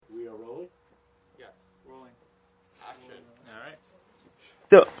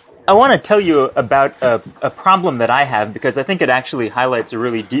So I want to tell you about a problem that I have, because I think it actually highlights a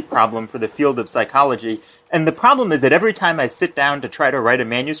really deep problem for the field of psychology. And the problem is that every time I sit down to try to write a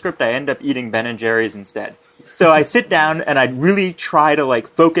manuscript, I end up eating Ben & Jerry's instead. So I sit down and I really try to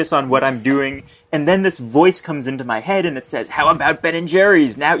focus on what I'm doing. And then this voice comes into my head and it says, how about Ben &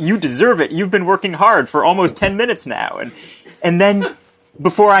 Jerry's? Now you deserve it. You've been working hard for almost 10 minutes now. And then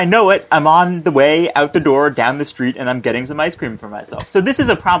before I know it, I'm on the way out the door, down the street, and I'm getting some ice cream for myself. So this is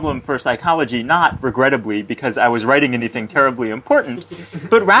a problem for psychology, not, regrettably, because I was writing anything terribly important,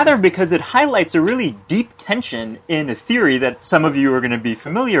 but rather because it highlights a really deep tension in a theory that some of you are going to be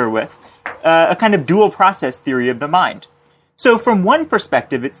familiar with, a kind of dual process theory of the mind. So from one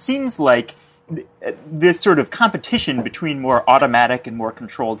perspective, it seems like this sort of competition between more automatic and more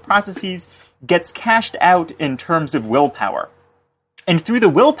controlled processes gets cashed out in terms of willpower. And through the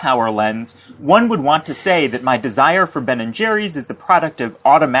willpower lens, one would want to say that my desire for Ben & Jerry's is the product of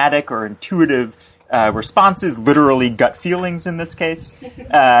automatic or intuitive responses, literally gut feelings in this case.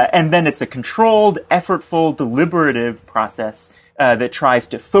 And then it's a controlled, effortful, deliberative process that tries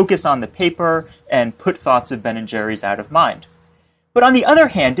to focus on the paper and put thoughts of Ben & Jerry's out of mind. But on the other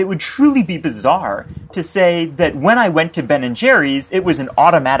hand, it would truly be bizarre to say that when I went to Ben & Jerry's, it was an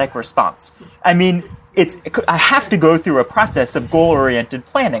automatic response. I mean, I have to go through a process of goal-oriented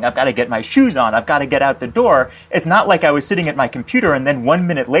planning. I've got to get my shoes on. I've got to get out the door. It's not like I was sitting at my computer and then 1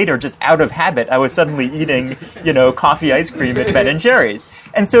 minute later, just out of habit, I was suddenly eating, coffee ice cream at Ben & Jerry's.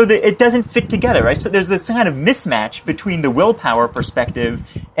 And so it doesn't fit together, right? So there's this kind of mismatch between the willpower perspective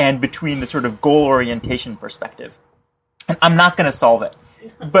and between the sort of goal orientation perspective. And I'm not going to solve it.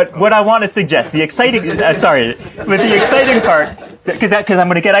 But what I want to suggest, the exciting part, because I'm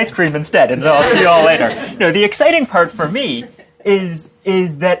going to get ice cream instead, and I'll see you all later. The exciting part for me is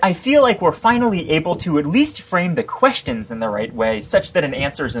that I feel like we're finally able to at least frame the questions in the right way, such that an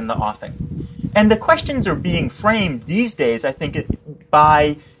answer's in the offing. And the questions are being framed these days, I think,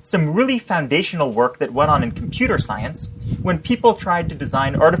 by some really foundational work that went on in computer science when people tried to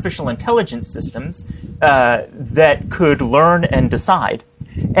design artificial intelligence systems that could learn and decide.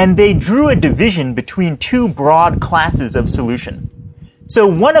 And they drew a division between two broad classes of solution. So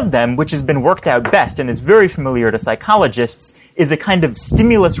one of them, which has been worked out best and is very familiar to psychologists, is a kind of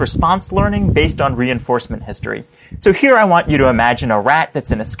stimulus-response learning based on reinforcement history. So here I want you to imagine a rat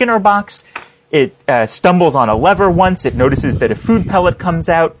that's in a Skinner box. It stumbles on a lever once. It notices that a food pellet comes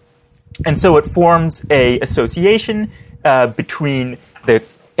out. And so it forms a association between the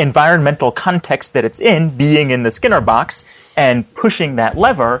environmental context that it's in, being in the Skinner box, and pushing that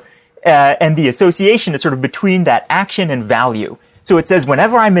lever. And the association is sort of between that action and value. So it says,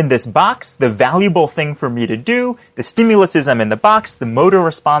 whenever I'm in this box, the valuable thing for me to do, the stimulus is I'm in the box, the motor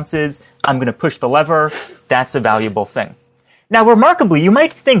response is I'm going to push the lever, that's a valuable thing. Now, remarkably, you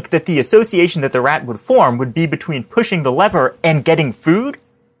might think that the association that the rat would form would be between pushing the lever and getting food,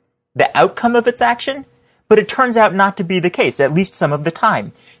 the outcome of its action, but it turns out not to be the case, at least some of the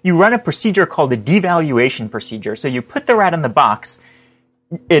time. You run a procedure called a devaluation procedure. So you put the rat in the box,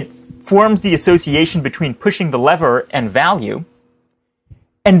 it forms the association between pushing the lever and value,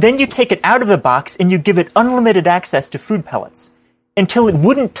 and then you take it out of the box and you give it unlimited access to food pellets until it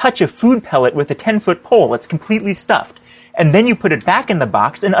wouldn't touch a food pellet with a 10-foot pole. It's completely stuffed. And then you put it back in the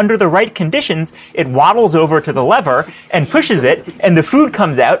box, and under the right conditions, it waddles over to the lever and pushes it, and the food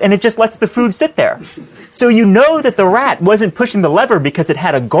comes out, and it just lets the food sit there. So you know that the rat wasn't pushing the lever because it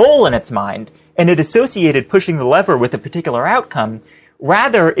had a goal in its mind, and it associated pushing the lever with a particular outcome.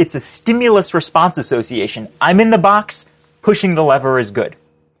 Rather, it's a stimulus-response association. I'm in the box, pushing the lever is good.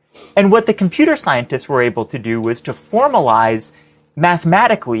 And what the computer scientists were able to do was to formalize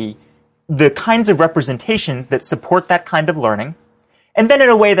mathematically the kinds of representations that support that kind of learning. And then in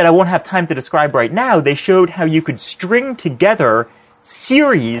a way that I won't have time to describe right now, they showed how you could string together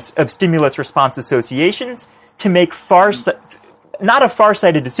series of stimulus-response associations to make not a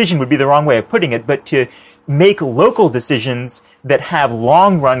far-sighted decision would be the wrong way of putting it, but to make local decisions that have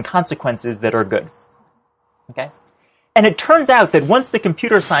long-run consequences that are good. Okay? And it turns out that once the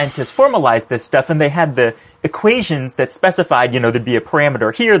computer scientists formalized this stuff and they had the equations that specified, there'd be a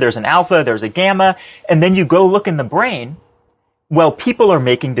parameter here, there's an alpha, there's a gamma, and then you go look in the brain, while people are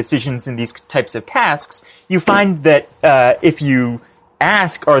making decisions in these types of tasks, you find that if you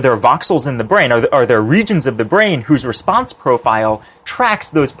ask, are there voxels in the brain, are there regions of the brain whose response profile tracks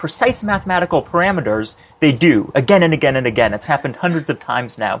those precise mathematical parameters, they do, again and again and again. It's happened hundreds of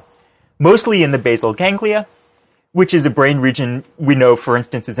times now. Mostly in the basal ganglia, which is a brain region we know, for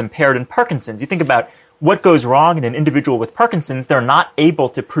instance, is impaired in Parkinson's. You think about what goes wrong in an individual with Parkinson's, they're not able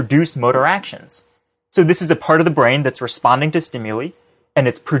to produce motor actions. So this is a part of the brain that's responding to stimuli. and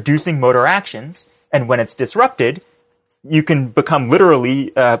it's producing motor actions, and when it's disrupted, you can become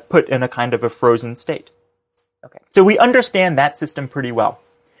literally put in a kind of a frozen state. Okay. So we understand that system pretty well.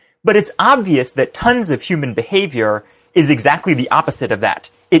 But it's obvious that tons of human behavior is exactly the opposite of that.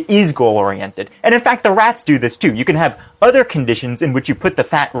 It is goal-oriented. And in fact, the rats do this too. You can have other conditions in which you put the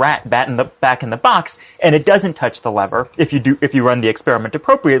fat rat back in the box, and it doesn't touch the lever if you run the experiment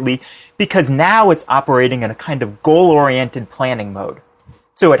appropriately, because now it's operating in a kind of goal-oriented planning mode.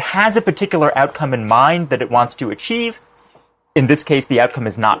 So it has a particular outcome in mind that it wants to achieve. In this case, the outcome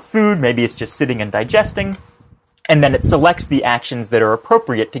is not food. Maybe it's just sitting and digesting. And then it selects the actions that are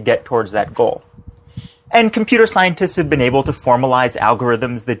appropriate to get towards that goal. And computer scientists have been able to formalize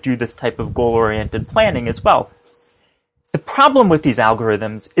algorithms that do this type of goal-oriented planning as well. The problem with these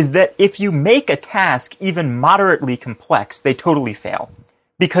algorithms is that if you make a task even moderately complex, they totally fail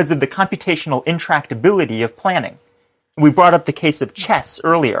because of the computational intractability of planning. We brought up the case of chess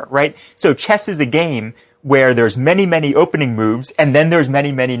earlier, right? So chess is a game where there's many, many opening moves, and then there's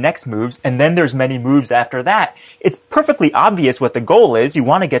many, many next moves, and then there's many moves after that. It's perfectly obvious what the goal is. You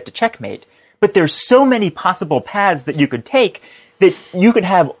want to get to checkmate. But there's so many possible paths that you could take that you could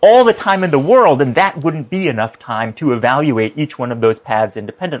have all the time in the world, and that wouldn't be enough time to evaluate each one of those paths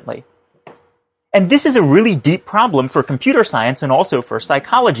independently. And this is a really deep problem for computer science and also for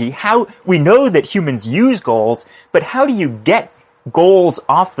psychology. How we know that humans use goals, but how do you get goals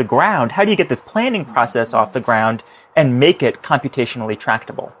off the ground? How do you get this planning process off the ground and make it computationally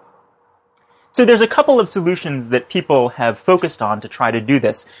tractable? So there's a couple of solutions that people have focused on to try to do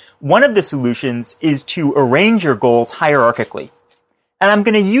this. One of the solutions is to arrange your goals hierarchically. And I'm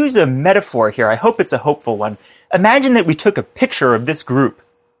going to use a metaphor here. I hope it's a hopeful one. Imagine that we took a picture of this group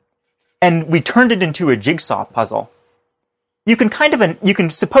and we turned it into a jigsaw puzzle. You can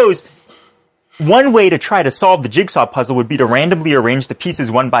suppose one way to try to solve the jigsaw puzzle would be to randomly arrange the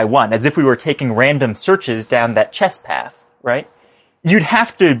pieces one by one, as if we were taking random searches down that chess path, right? You'd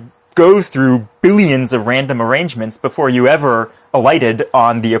have to go through billions of random arrangements before you ever alighted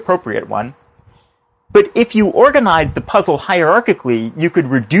on the appropriate one. But if you organize the puzzle hierarchically, you could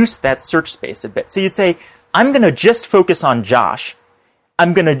reduce that search space a bit. So you'd say, I'm going to just focus on Josh.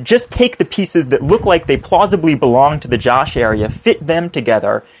 I'm going to just take the pieces that look like they plausibly belong to the Josh area, fit them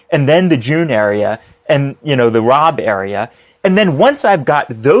together, and then the June area, and, the Rob area. And then once I've got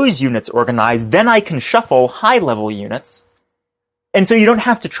those units organized, then I can shuffle high-level units. And so you don't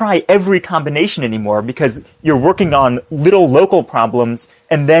have to try every combination anymore because you're working on little local problems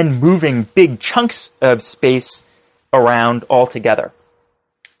and then moving big chunks of space around altogether.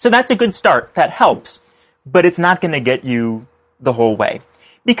 So that's a good start. That helps. But it's not going to get you the whole way.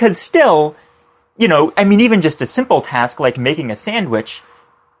 Because still, even just a simple task like making a sandwich,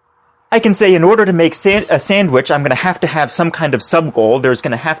 I can say in order to make a sandwich, I'm going to have some kind of sub-goal. There's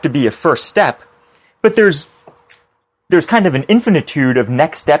going to have to be a first step. But there's kind of an infinitude of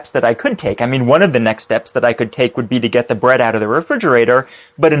next steps that I could take. One of the next steps that I could take would be to get the bread out of the refrigerator,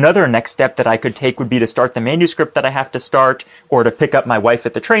 but another next step that I could take would be to start the manuscript that I have to start, or to pick up my wife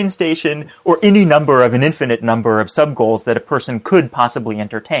at the train station, or any number of an infinite number of sub-goals that a person could possibly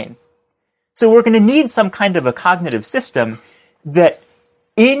entertain. So we're going to need some kind of a cognitive system that,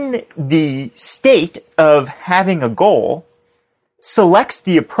 in the state of having a goal, selects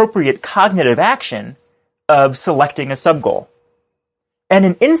the appropriate cognitive action of selecting a sub-goal. And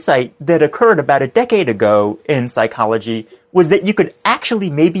an insight that occurred about a decade ago in psychology was that you could actually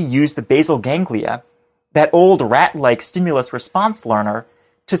maybe use the basal ganglia, that old rat-like stimulus response learner,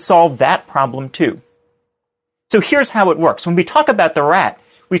 to solve that problem too. So here's how it works. When we talk about the rat,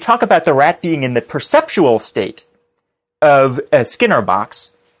 we talk about the rat being in the perceptual state of a Skinner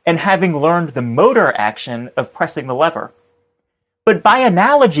box and having learned the motor action of pressing the lever. But by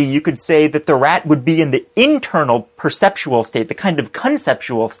analogy, you could say that the rat would be in the internal perceptual state, the kind of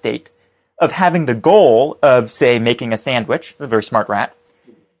conceptual state of having the goal of, say, making a sandwich, a very smart rat.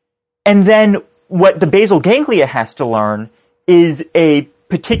 And then what the basal ganglia has to learn is a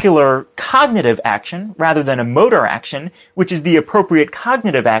particular cognitive action rather than a motor action, which is the appropriate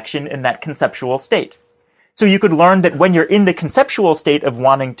cognitive action in that conceptual state. So you could learn that when you're in the conceptual state of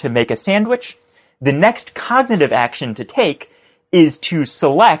wanting to make a sandwich, the next cognitive action to take is to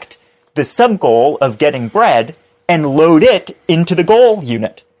select the sub-goal of getting bread and load it into the goal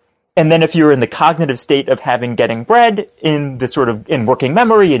unit. And then if you're in the cognitive state of getting bread in working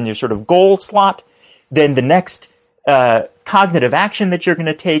memory in your sort of goal slot, then the next cognitive action that you're going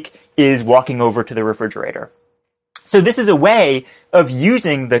to take is walking over to the refrigerator. So this is a way of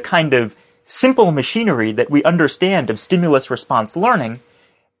using the kind of simple machinery that we understand of stimulus response learning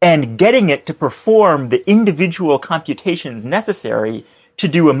and getting it to perform the individual computations necessary to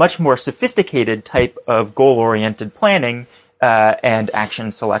do a much more sophisticated type of goal-oriented planning and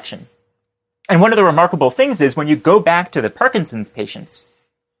action selection. And one of the remarkable things is when you go back to the Parkinson's patients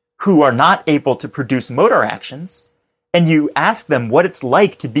who are not able to produce motor actions, and you ask them what it's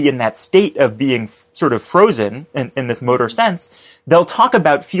like to be in that state of being sort of frozen in this motor sense, they'll talk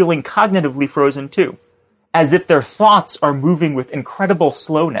about feeling cognitively frozen too, as if their thoughts are moving with incredible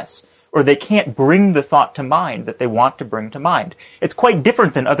slowness, or they can't bring the thought to mind that they want to bring to mind. It's quite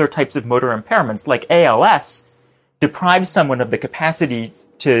different than other types of motor impairments, like ALS deprives someone of the capacity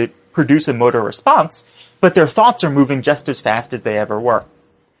to produce a motor response, but their thoughts are moving just as fast as they ever were.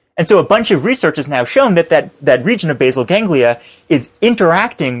 And so a bunch of research has now shown that region of basal ganglia is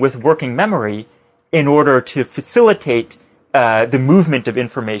interacting with working memory in order to facilitate the movement of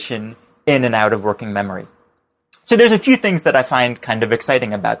information in and out of working memory. So there's a few things that I find kind of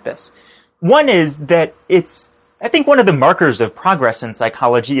exciting about this. One is that I think one of the markers of progress in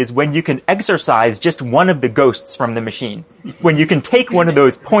psychology is when you can exorcise just one of the ghosts from the machine. When you can take one of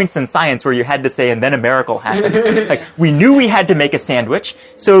those points in science where you had to say, and then a miracle happens. Like, we knew we had to make a sandwich,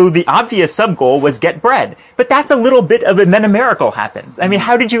 so the obvious sub-goal was get bread. But that's a little bit of and then a miracle happens. I mean,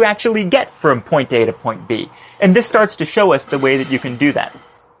 how did you actually get from point A to point B? And this starts to show us the way that you can do that.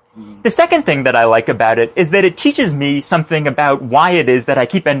 The second thing that I like about it is that it teaches me something about why it is that I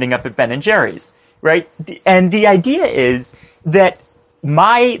keep ending up at Ben & Jerry's. Right? And the idea is that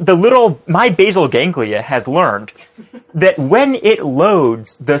my basal ganglia has learned that when it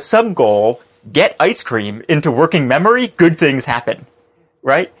loads the sub-goal, get ice cream, into working memory, good things happen.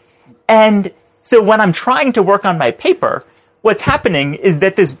 Right? And so when I'm trying to work on my paper, what's happening is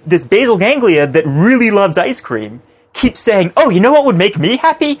that this basal ganglia that really loves ice cream keeps saying, oh, you know what would make me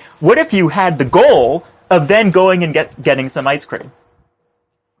happy? What if you had the goal of then going and getting some ice cream?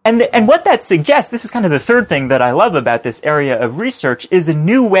 And what that suggests, this is kind of the third thing that I love about this area of research, is a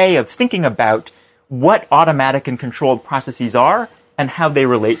new way of thinking about what automatic and controlled processes are and how they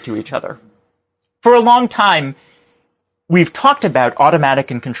relate to each other. For a long time, we've talked about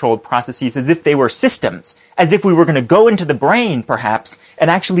automatic and controlled processes as if they were systems, as if we were going to go into the brain, perhaps, and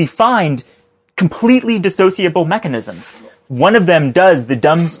actually find completely dissociable mechanisms. One of them does the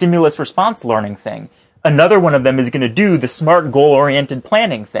dumb stimulus response learning thing. Another one of them is going to do the smart goal-oriented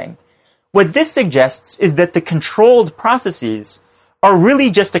planning thing. What this suggests is that the controlled processes are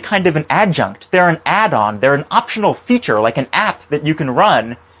really just a kind of an adjunct. They're an add-on. They're an optional feature, like an app that you can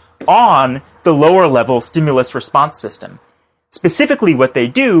run on the lower-level stimulus response system. Specifically, what they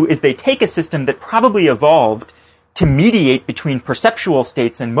do is they take a system that probably evolved to mediate between perceptual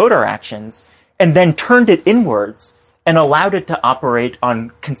states and motor actions, and then turned it inwards and allowed it to operate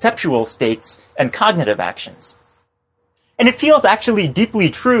on conceptual states and cognitive actions. And it feels actually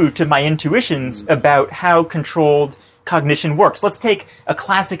deeply true to my intuitions about how controlled cognition works. Let's take a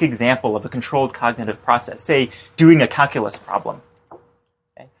classic example of a controlled cognitive process, say doing a calculus problem.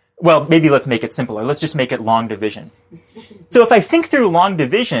 Okay. Well, maybe let's make it simpler. Let's just make it long division. So if I think through long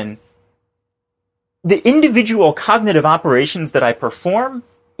division, the individual cognitive operations that I perform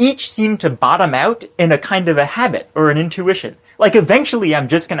each seem to bottom out in a kind of a habit or an intuition. Like, eventually I'm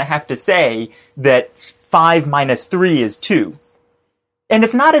just going to have to say that 5 minus 3 is 2. And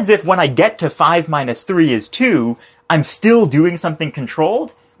it's not as if when I get to 5 minus 3 is 2, I'm still doing something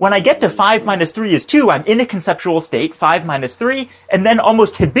controlled. When I get to 5 minus 3 is 2, I'm in a conceptual state, 5 minus 3, and then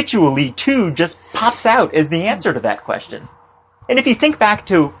almost habitually 2 just pops out as the answer to that question. And if you think back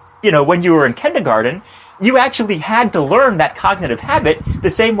to, when you were in kindergarten, you actually had to learn that cognitive habit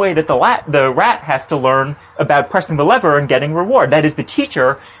the same way that the rat has to learn about pressing the lever and getting reward. That is, the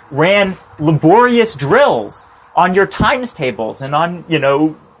teacher ran laborious drills on your times tables and on,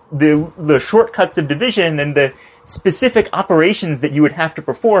 the shortcuts of division and the specific operations that you would have to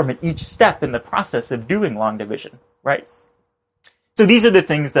perform at each step in the process of doing long division, right? So these are the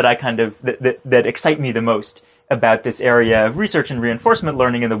things that I that excite me the most about this area of research and reinforcement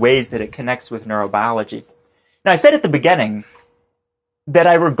learning and the ways that it connects with neurobiology. Now, I said at the beginning that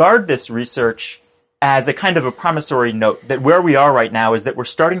I regard this research as a kind of a promissory note, that where we are right now is that we're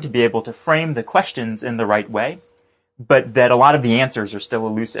starting to be able to frame the questions in the right way, but that a lot of the answers are still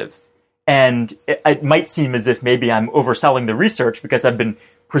elusive. And it might seem as if maybe I'm overselling the research because I've been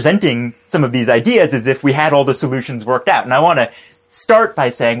presenting some of these ideas as if we had all the solutions worked out. And I want to start by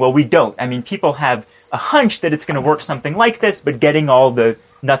saying, well, we don't. I mean, people have a hunch that it's going to work something like this, but getting all the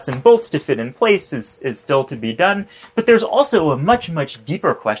nuts and bolts to fit in place is still to be done. But there's also a much, much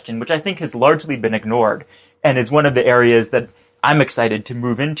deeper question, which I think has largely been ignored, and is one of the areas that I'm excited to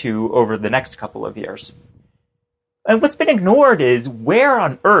move into over the next couple of years. And what's been ignored is where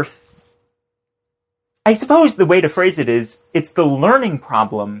on earth I suppose the way to phrase it is, it's the learning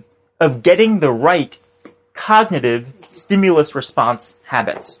problem of getting the right cognitive stimulus response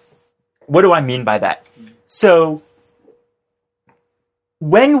habits. What do I mean by that? So,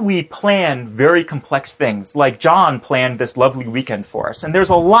 when we plan very complex things, like John planned this lovely weekend for us, and there's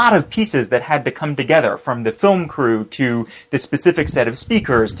a lot of pieces that had to come together, from the film crew to the specific set of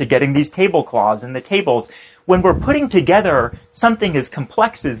speakers to getting these tablecloths and the tables, when we're putting together something as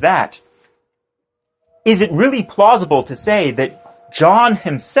complex as that, is it really plausible to say that John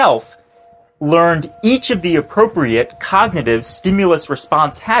himself learned each of the appropriate cognitive stimulus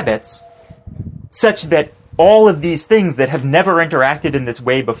response habits such that all of these things that have never interacted in this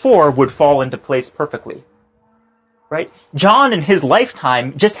way before would fall into place perfectly? Right? John in his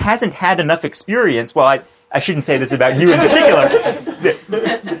lifetime just hasn't had enough experience. Well, I shouldn't say this about you in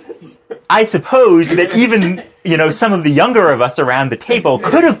particular. I suppose that even, some of the younger of us around the table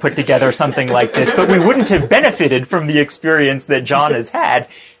could have put together something like this, but we wouldn't have benefited from the experience that John has had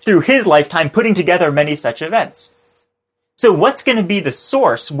through his lifetime putting together many such events. So what's going to be the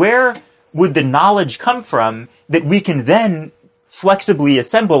source? Where would the knowledge come from that we can then flexibly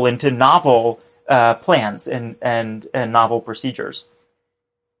assemble into novel plans and novel procedures?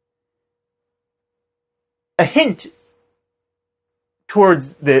 A hint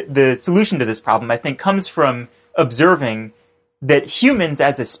towards the solution to this problem, I think, comes from observing that humans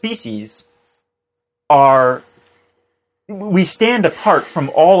as a species we stand apart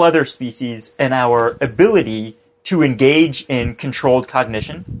from all other species in our ability to engage in controlled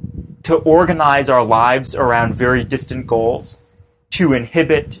cognition, to organize our lives around very distant goals, to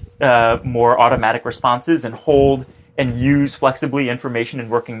inhibit more automatic responses and hold and use flexibly information in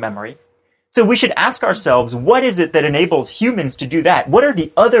working memory. So we should ask ourselves, what is it that enables humans to do that? What are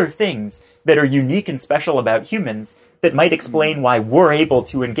the other things that are unique and special about humans that might explain why we're able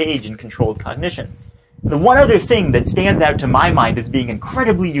to engage in controlled cognition? The one other thing that stands out to my mind as being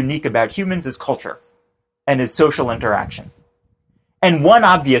incredibly unique about humans is culture and is social interaction. And one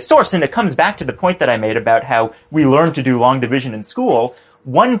obvious source, and it comes back to the point that I made about how we learn to do long division in school,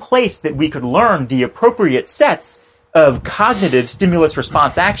 one place that we could learn the appropriate sets of cognitive stimulus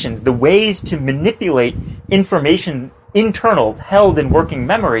response actions, the ways to manipulate information internal, held in working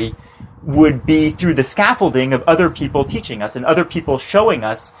memory, would be through the scaffolding of other people teaching us and other people showing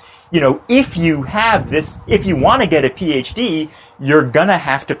us, if you want to get a PhD, you're gonna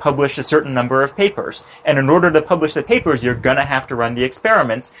have to publish a certain number of papers. And in order to publish the papers, you're gonna have to run the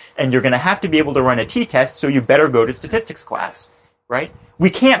experiments, and you're gonna have to be able to run a t-test, so you better go to statistics class, right? We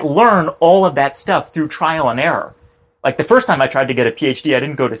can't learn all of that stuff through trial and error. Like the first time I tried to get a PhD, I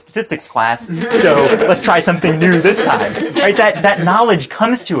didn't go to statistics class, so let's try something new this time. Right? That knowledge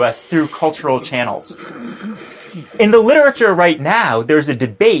comes to us through cultural channels. In the literature right now, there's a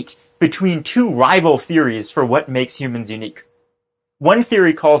debate between two rival theories for what makes humans unique. One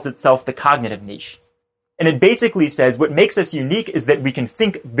theory calls itself the cognitive niche. And it basically says what makes us unique is that we can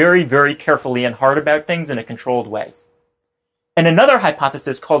think very, very carefully and hard about things in a controlled way. And another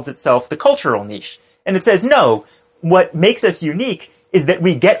hypothesis calls itself the cultural niche. And it says, no, what makes us unique is that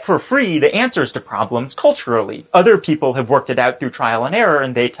we get for free the answers to problems culturally. Other people have worked it out through trial and error,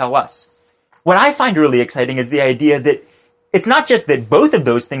 and they tell us. What I find really exciting is the idea that it's not just that both of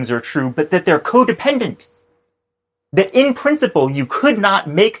those things are true, but that they're codependent. That in principle, you could not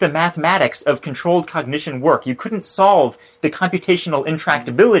make the mathematics of controlled cognition work. You couldn't solve the computational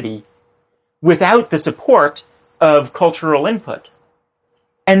intractability without the support of cultural input.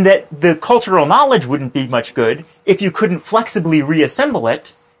 And that the cultural knowledge wouldn't be much good if you couldn't flexibly reassemble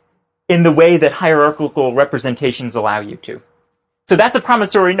it in the way that hierarchical representations allow you to. So that's a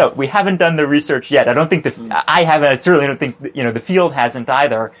promissory note. We haven't done the research yet. I don't think I haven't. I certainly don't think the field hasn't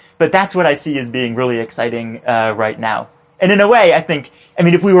either. But that's what I see as being really exciting right now. And in a way, I think,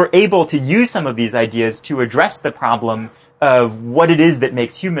 if we were able to use some of these ideas to address the problem of what it is that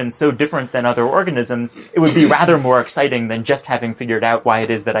makes humans so different than other organisms, it would be rather more exciting than just having figured out why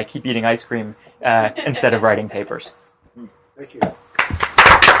it is that I keep eating ice cream instead of writing papers. Thank you.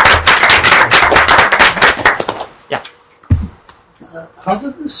 Yeah. How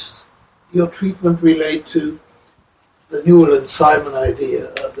does your treatment relate to the Newell and Simon idea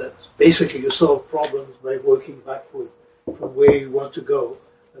that basically you solve problems by working backward from where you want to go?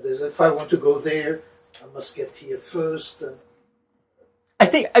 That is, if I want to go there, I must get here first. I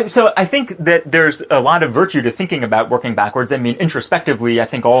think that there's a lot of virtue to thinking about working backwards. Introspectively, I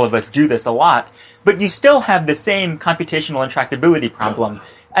think all of us do this a lot. But you still have the same computational intractability problem.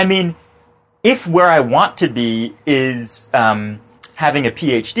 If where I want to be is having a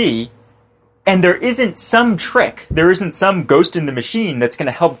PhD, And there isn't some trick, there isn't some ghost in the machine that's going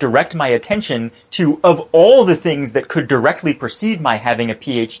to help direct my attention to, of all the things that could directly precede my having a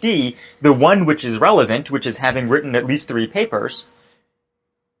PhD, the one which is relevant, which is having written at least 3 papers,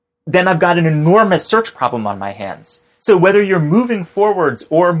 then I've got an enormous search problem on my hands. So whether you're moving forwards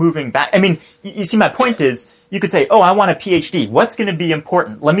or moving back, I mean, you see my point is, you could say, oh, I want a PhD. What's going to be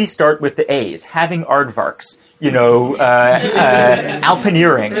important? Let me start with the A's, having aardvarks,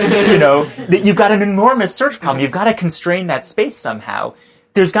 alpineering, that you've got an enormous search problem. You've got to constrain that space somehow.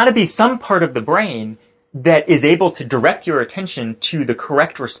 There's got to be some part of the brain that is able to direct your attention to the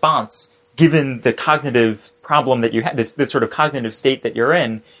correct response, given the cognitive problem that you have, this sort of cognitive state that you're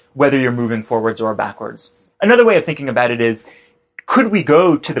in, whether you're moving forwards or backwards. Another way of thinking about it is, could we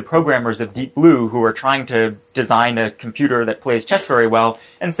go to the programmers of Deep Blue who are trying to design a computer that plays chess very well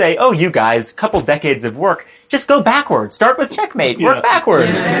and say, oh, you guys, couple decades of work, just go backwards. Start with checkmate. Work backwards.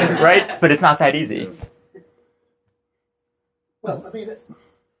 Right? But it's not that easy. Well, I mean,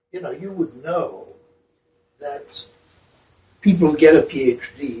 you would know that people who get a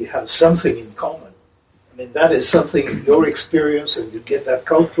PhD have something in common. I mean, that is something in your experience, and you get that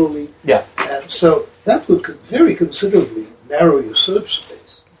culturally. Yeah. And so that would very considerably narrow your search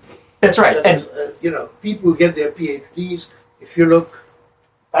space. That's right. And people who get their PhDs, if you look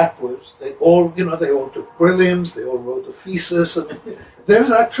backwards, they all took prelims, they all wrote a thesis. I mean,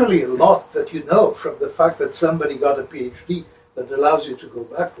 there's actually a lot that you know from the fact that somebody got a PhD that allows you to go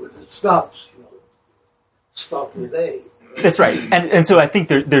backwards. It stops, start with A. That's right. And so I think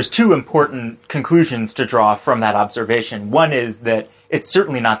there's 2 important conclusions to draw from that observation. One is that it's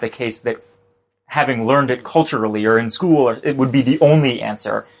certainly not the case that having learned it culturally or in school, it would be the only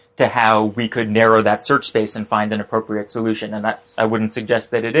answer to how we could narrow that search space and find an appropriate solution. And I wouldn't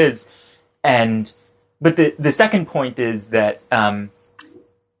suggest that it is. But the second point is that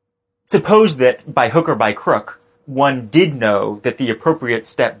suppose that by hook or by crook, one did know that the appropriate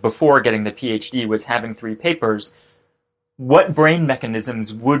step before getting the PhD was having 3 papers. What brain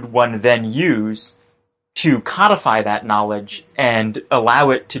mechanisms would one then use to codify that knowledge and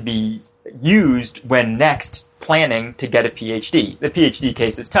allow it to be used when next planning to get a PhD? The PhD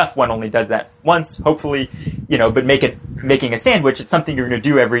case is tough. One only does that once, hopefully, but making a sandwich, it's something you're going to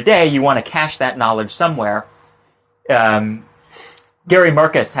do every day. You want to cache that knowledge somewhere. Gary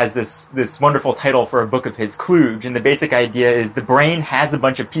Marcus has this wonderful title for a book of his, Klooge, and the basic idea is the brain has a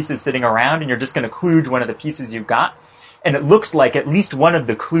bunch of pieces sitting around and you're just going to klooge one of the pieces you've got. And it looks like at least one of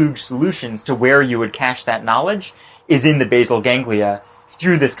the klooge solutions to where you would cache that knowledge is in the basal ganglia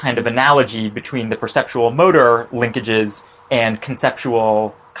through this kind of analogy between the perceptual motor linkages and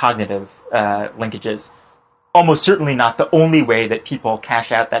conceptual cognitive linkages. Almost certainly not the only way that people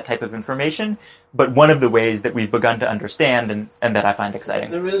cache out that type of information, but one of the ways that we've begun to understand and that I find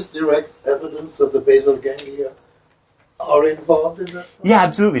exciting. There is direct evidence that the basal ganglia are involved in that? Yeah,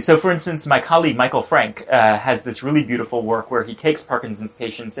 absolutely. So, for instance, my colleague Michael Frank has this really beautiful work where he takes Parkinson's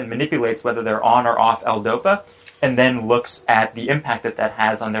patients and manipulates whether they're on or off L-DOPA, and then looks at the impact that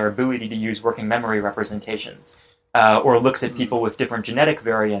has on their ability to use working memory representations, or looks at people with different genetic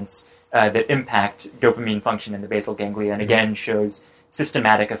variants that impact dopamine function in the basal ganglia, and again shows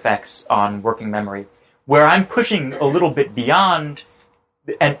systematic effects on working memory. Where I'm pushing a little bit beyond,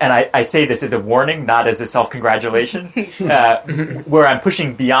 and I say this as a warning, not as a self-congratulation, where I'm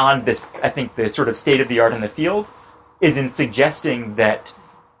pushing beyond this, I think the sort of state-of-the-art in the field, is in suggesting that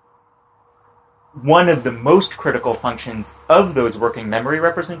one of the most critical functions of those working memory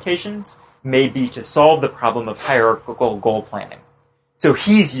representations may be to solve the problem of hierarchical goal planning. So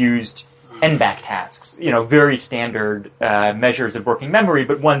he's used NBAC tasks, very standard measures of working memory,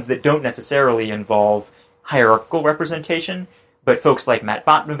 but ones that don't necessarily involve hierarchical representation. But folks like Matt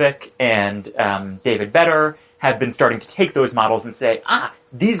Botnovic and David Better have been starting to take those models and say,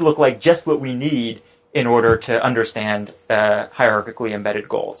 these look like just what we need in order to understand hierarchically embedded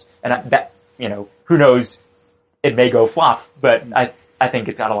goals. And that, who knows, it may go flop, but I think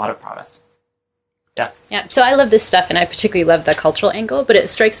it's got a lot of promise. Yeah. So I love this stuff, and I particularly love the cultural angle, but it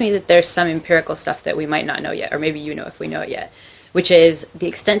strikes me that there's some empirical stuff that we might not know yet, or maybe if we know it yet, which is the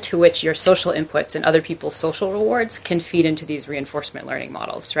extent to which your social inputs and other people's social rewards can feed into these reinforcement learning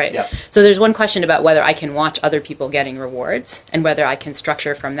models, right? Yeah. So there's one question about whether I can watch other people getting rewards and whether I can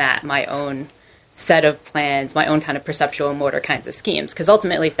structure from that my own set of plans, my own kind of perceptual motor kinds of schemes. Because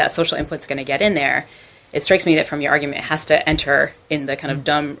ultimately, if that social input's going to get in there, it strikes me that from your argument, it has to enter in the kind of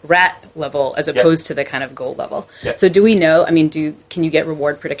dumb rat level as opposed to the kind of goal level. Yep. So do we know, can you get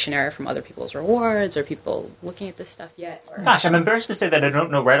reward prediction error from other people's rewards? Are people looking at this stuff yet? Gosh, I'm embarrassed to say that I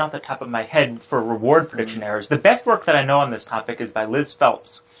don't know right off the top of my head for reward prediction errors. The best work that I know on this topic is by Liz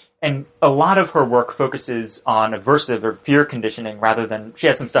Phelps. And a lot of her work focuses on aversive or fear conditioning rather than, she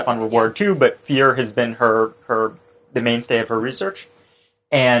has some stuff on reward too, but fear has been the mainstay of her research.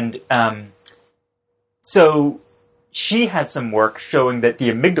 And so she has some work showing that the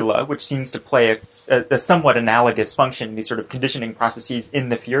amygdala, which seems to play a somewhat analogous function in these sort of conditioning processes in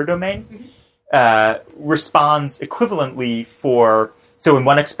the fear domain, responds equivalently so in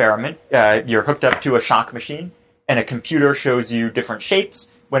one experiment, you're hooked up to a shock machine, and a computer shows you different shapes.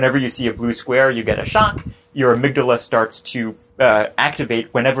 Whenever you see a blue square, you get a shock. Your amygdala starts to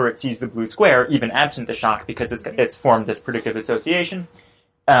activate whenever it sees the blue square, even absent the shock, because it's formed this predictive association.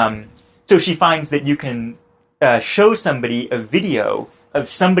 So she finds that you can show somebody a video of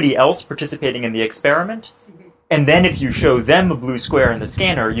somebody else participating in the experiment, and then if you show them a blue square in the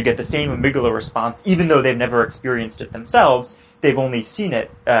scanner, you get the same amygdala response, even though they've never experienced it themselves. They've only seen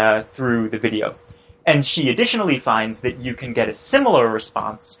it through the video. And she additionally finds that you can get a similar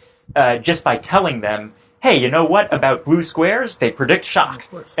response just by telling them, hey, you know what about blue squares? They predict shock.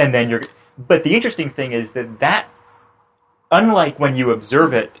 And then but the interesting thing is that unlike when you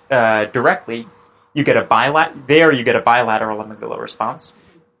observe it directly, you get a bilateral amygdala response.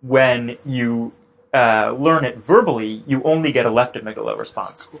 When you learn it verbally, you only get a left amygdala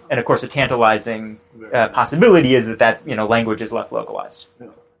response. And of course, a tantalizing possibility is that language is left localized.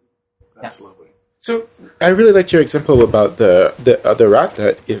 That's lovely. So I really liked your example about the rat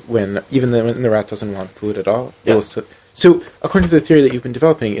that when the rat doesn't want food at all. Yeah. So according to the theory that you've been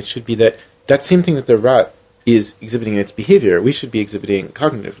developing, it should be that same thing that the rat is exhibiting in its behavior, we should be exhibiting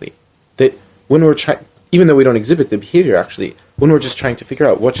cognitively. That when we're even though we don't exhibit the behavior actually, when we're just trying to figure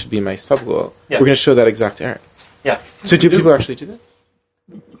out what should be my sub-goal, we're going to show that exact error. Yeah. So do people actually do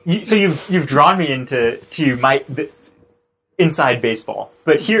that? So you've drawn me into inside baseball,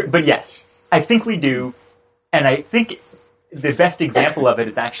 but yes. I think we do, and I think the best example of it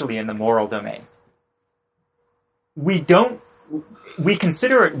is actually in the moral domain. We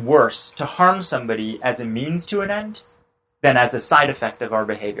consider it worse to harm somebody as a means to an end than as a side effect of our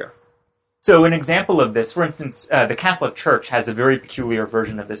behavior. So an example of this, for instance, the Catholic Church has a very peculiar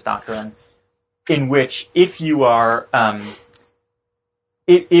version of this doctrine in which if you're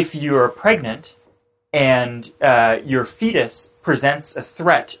pregnant and your fetus presents a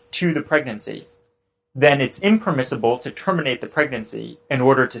threat to the pregnancy, then it's impermissible to terminate the pregnancy in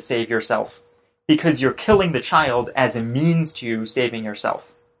order to save yourself, because you're killing the child as a means to saving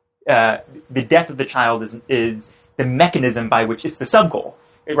yourself. The death of the child is the mechanism by which it's the sub-goal,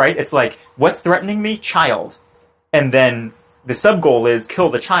 right? It's like, what's threatening me? Child. And then the sub-goal is kill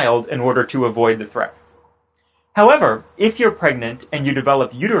the child in order to avoid the threat. However, if you're pregnant and you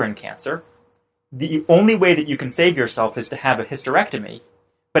develop uterine cancer, the only way that you can save yourself is to have a hysterectomy,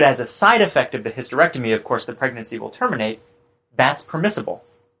 but as a side effect of the hysterectomy, of course, the pregnancy will terminate. That's permissible.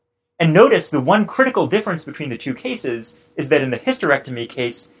 And notice the one critical difference between the two cases is that in the hysterectomy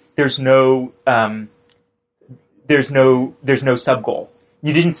case, there's no sub-goal.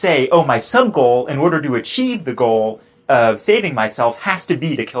 You didn't say, oh, my sub-goal, in order to achieve the goal of saving myself, has to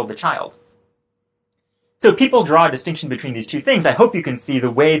be to kill the child. So people draw a distinction between these two things. I hope you can see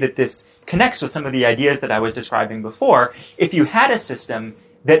the way that this connects with some of the ideas that I was describing before. If you had a system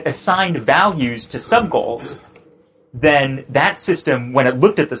that assigned values to sub-goals, then that system, when it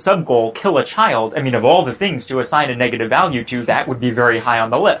looked at the sub-goal, kill a child, I mean, of all the things to assign a negative value to, that would be very high on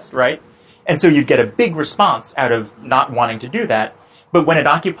the list, right? And so you'd get a big response out of not wanting to do that. But when it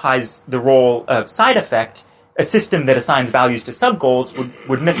occupies the role of side effect, a system that assigns values to sub-goals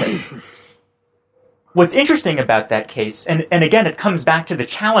would miss it. What's interesting about that case, and again, it comes back to the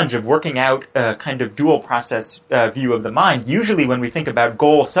challenge of working out a kind of dual process view of the mind. Usually when we think about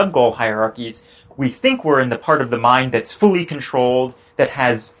goal-sub-goal hierarchies, we think we're in the part of the mind that's fully controlled, that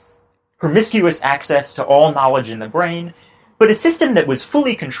has promiscuous access to all knowledge in the brain. But a system that was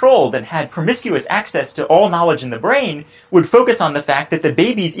fully controlled and had promiscuous access to all knowledge in the brain would focus on the fact that the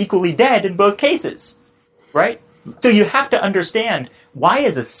baby's equally dead in both cases, right? So you have to understand, why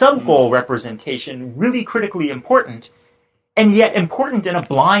is a sub-goal representation really critically important, and yet important in a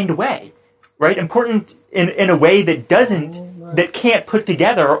blind way, right? Important in a way that can't put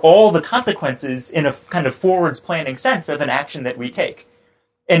together all the consequences in a kind of forwards planning sense of an action that we take.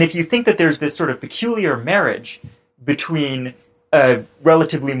 And if you think that there's this sort of peculiar marriage between a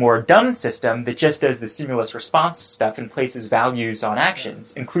relatively more dumb system that just does the stimulus response stuff and places values on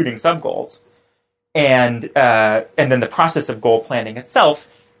actions, including sub-goals, and then the process of goal planning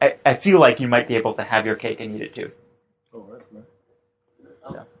itself, I feel like you might be able to have your cake and eat it too. Oh,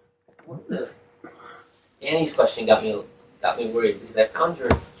 right. So. Annie's question got me worried, because I found your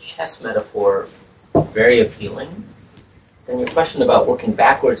chess metaphor very appealing, then your question about working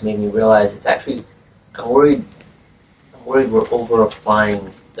backwards made me realize it's actually, I'm worried we're over-applying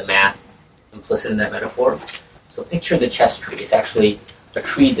the math implicit in that metaphor. So picture the chess tree. It's actually a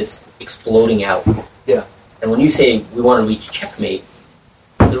tree that's exploding out. Yeah. And when you say we want to reach checkmate,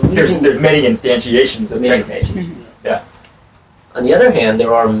 there's many instantiations of checkmate. Yeah. On the other hand,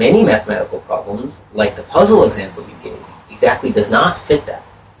 there are many mathematical problems, like the puzzle example you gave, exactly does not fit that.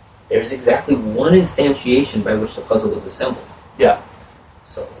 There is exactly one instantiation by which the puzzle is assembled. Yeah.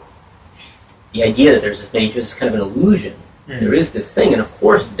 So the idea that there's this many is kind of an illusion. There is this thing, and of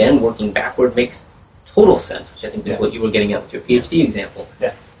course, then working backward makes total sense, which I think is what you were getting at with your PhD example.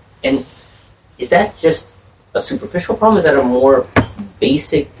 Yeah. And is that just a superficial problem? Is that a more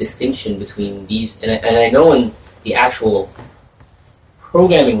basic distinction between these? And I know in the actual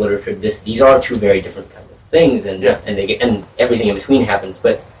programming literature, these are two very different kinds of things, and and everything in between happens.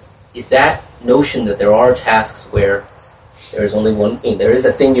 But is that notion that there are tasks where there is only one thing, there is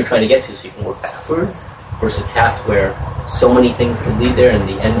a thing you're trying to get to, so you can work backwards, versus tasks where so many things can lead there, and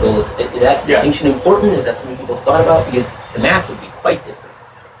the end goal is that distinction important? Is that something people have thought about? Because the math would be quite different.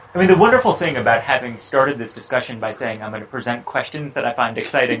 I mean, the wonderful thing about having started this discussion by saying I'm going to present questions that I find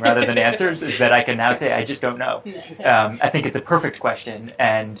exciting rather than answers is that I can now say I just don't know. I think it's a perfect question,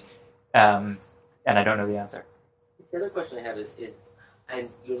 and I don't know the answer. The other question I have is and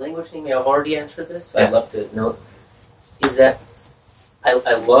your language thing may have already answered this, so I'd love to know, is that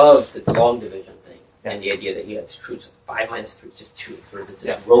I love the long division thing and the idea that you have this truth of 5 minus 3 is just 2. Sort of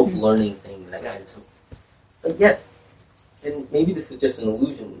this rote learning thing that I got into. But yet, and maybe this is just an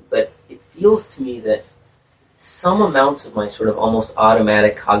illusion, but it feels to me that some amounts of my sort of almost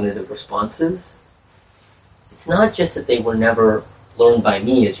automatic cognitive responses, it's not just that they were never learned by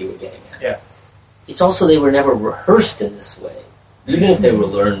me, as you were getting at. Yeah. It's also they were never rehearsed in this way. Even if they were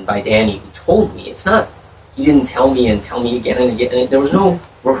learned by Danny, who told me, it's not, he didn't tell me and tell me again and again. And there was no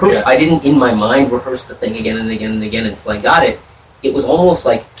rehearsal. Yeah. I didn't, in my mind, rehearse the thing again and again and again until I got it. It was almost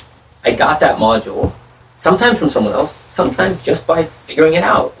like I got that module, sometimes from someone else, sometimes just by figuring it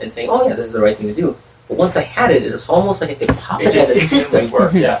out and saying, oh yeah, this is the right thing to do. But once I had it, it was almost like I could pop it as a system.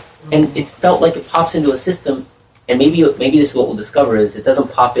 Yeah. And it felt like it pops into a system, and maybe this is what we'll discover, is it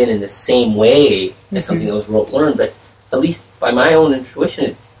doesn't pop in the same way as something that was rote learned, but at least by my own intuition,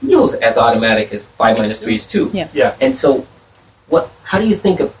 it feels as automatic as 5 minus 3 is 2. Yeah. And so, how do you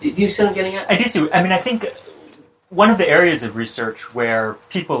think of, do you see what I'm getting at? I do see. I mean, I think one of the areas of research where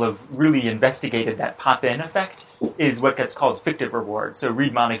people have really investigated that pop-in effect is what gets called fictive rewards. So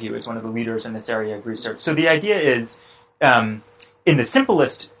Reed Montague is one of the leaders in this area of research. So the idea is, in the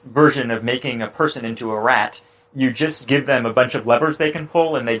simplest version of making a person into a rat, you just give them a bunch of levers they can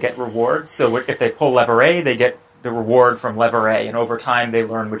pull and they get rewards. So if they pull lever A, they get the reward from lever A, and over time they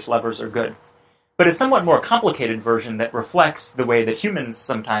learn which levers are good. But a somewhat more complicated version that reflects the way that humans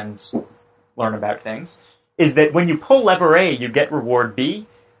sometimes learn about things is that when you pull lever A, you get reward B,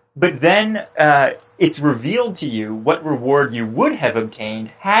 but then it's revealed to you what reward you would have obtained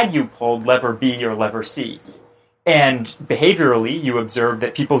had you pulled lever B or lever C. And behaviorally, you observe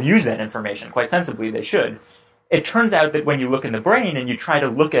that people use that information. Quite sensibly, they should. It turns out that when you look in the brain and you try to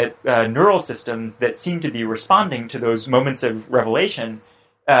look at neural systems that seem to be responding to those moments of revelation,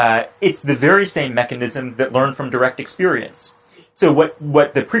 it's the very same mechanisms that learn from direct experience. So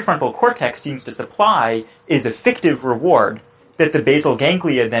what the prefrontal cortex seems to supply is a fictive reward that the basal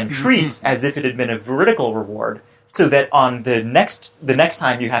ganglia then treats as if it had been a veridical reward, so that on the next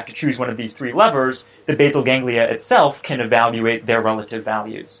time you have to choose one of these 3 levers, the basal ganglia itself can evaluate their relative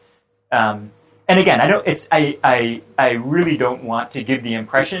values. And again, I really don't want to give the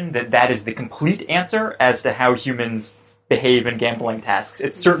impression that that is the complete answer as to how humans behave in gambling tasks.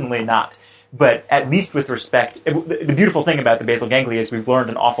 It's certainly not. But at least with respect, the beautiful thing about the basal ganglia is we've learned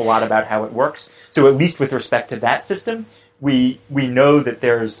an awful lot about how it works. So at least with respect to that system, we know that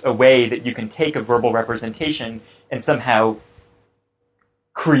there's a way that you can take a verbal representation and somehow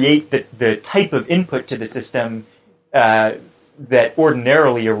create the type of input to the system that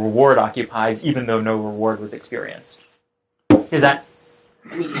ordinarily a reward occupies, even though no reward was experienced. Is that?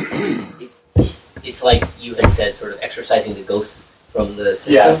 I mean, it's like you had said, sort of exercising the ghost from the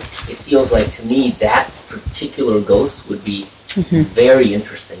system. Yeah. It feels like, to me, that particular ghost would be very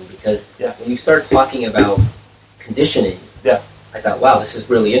interesting, because when you start talking about conditioning, I thought, wow, this is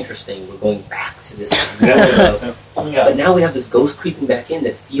really interesting. We're going back to this but now we have this ghost creeping back in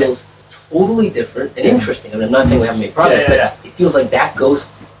that feels totally different and interesting. I mean, I'm not saying we haven't made progress, but it feels like that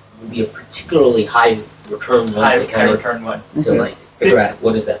ghost would be a particularly high return one to like figure out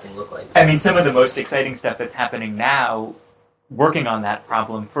what does that thing look like. I mean, some of the most exciting stuff that's happening now working on that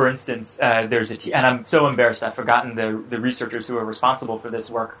problem. For instance, there's a team, and I'm so embarrassed I've forgotten the researchers who are responsible for this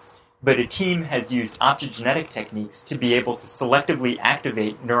work, but a team has used optogenetic techniques to be able to selectively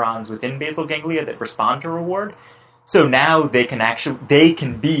activate neurons within basal ganglia that respond to reward. So now they can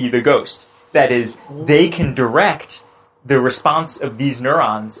be the ghost. That is, they can direct the response of these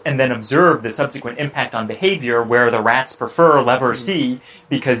neurons and then observe the subsequent impact on behavior, where the rats prefer lever C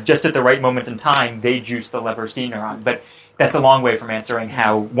because just at the right moment in time they juice the lever C neuron. But that's a long way from answering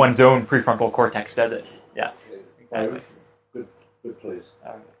how one's own prefrontal cortex does it. Yeah, exactly. Good place.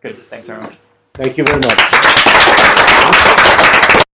 Good. Thanks very much. Thank you very much.